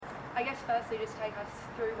guess firstly, just take us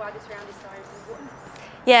through why this round is so important.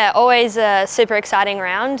 Yeah, always a super exciting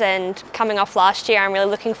round, and coming off last year, I'm really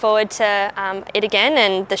looking forward to it again,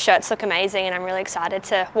 and the shirts look amazing, and I'm really excited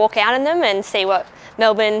to walk out in them and see what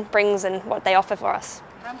Melbourne brings and what they offer for us.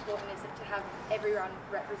 How important is it to have everyone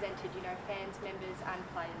represented, fans, members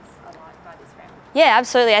and players alike by this round? Yeah,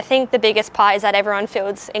 absolutely. I think the biggest part is that everyone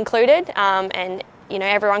feels included, and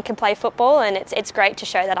everyone can play football, and it's great to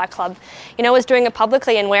show that our club, is doing it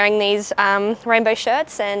publicly and wearing these rainbow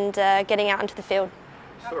shirts and getting out into the field.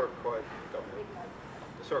 I saw a quote,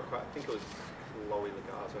 I think it was Loie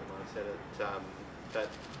Lagazo might have said it, that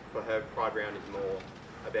for her Pride Round is more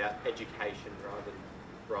about education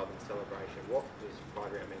rather than celebration. What does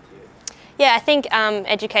Pride Round mean to you? Yeah, I think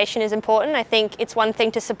education is important. I think it's one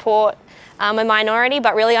thing to support a minority,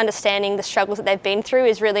 but really understanding the struggles that they've been through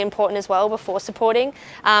is really important as well before supporting.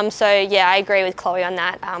 So yeah, I agree with Chloe on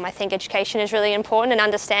that. I think education is really important and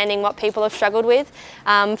understanding what people have struggled with.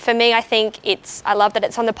 For me, I think I love that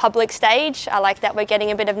it's on the public stage. I like that we're getting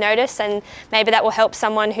a bit of notice, and maybe that will help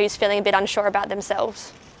someone who's feeling a bit unsure about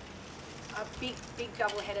themselves. A big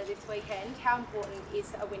doubleheader this weekend. How important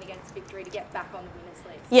is a win against Victory to get back on the winners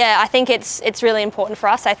list? Yeah, I think it's really important for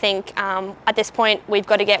us. I think at this point we've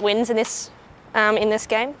got to get wins in this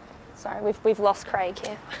game. Sorry, we've lost Craig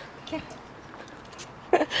here.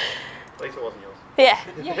 At least it wasn't yours.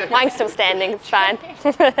 Yeah. Mine's still standing. It's fine.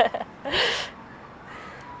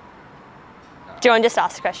 Do you want to just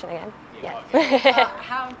ask the question again? Yeah.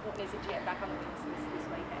 How important is it to get back on the winners list this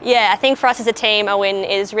weekend? Yeah, I think for us as a team, a win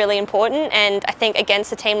is really important, and I think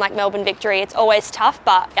against a team like Melbourne Victory, it's always tough,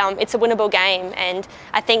 but it's a winnable game, and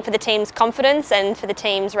I think for the team's confidence and for the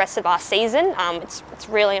team's rest of our season, it's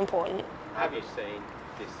really important. How have you seen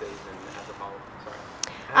this season as a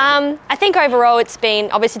whole? I think overall it's been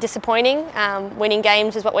obviously disappointing. Winning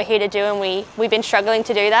games is what we're here to do, and we've been struggling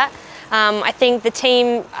to do that. I think the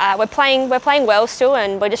team, we're playing well still,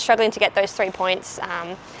 and we're just struggling to get those 3 points.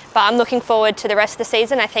 But I'm looking forward to the rest of the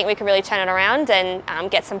season. I think we can really turn it around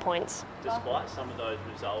and get some points. Despite some of those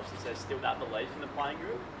results, is there still that belief in the playing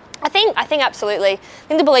group? I think absolutely. I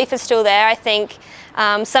think the belief is still there. I think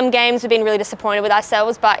some games we've been really disappointed with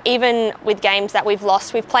ourselves, but even with games that we've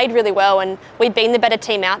lost, we've played really well and we've been the better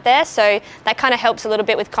team out there, so that kind of helps a little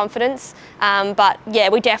bit with confidence. But yeah,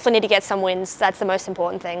 we definitely need to get some wins. That's the most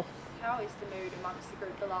important thing. How is the mood amongst the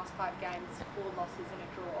group the last 5 games, 4 losses and a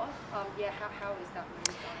draw? How is that mood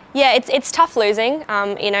going? Yeah, it's tough losing.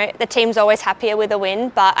 The team's always happier with a win,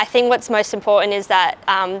 but I think what's most important is that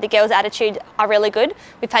the girls' attitude are really good.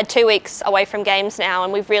 We've had 2 weeks away from games now,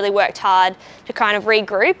 and we've really worked hard to kind of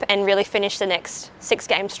regroup and really finish the next 6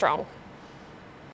 games strong.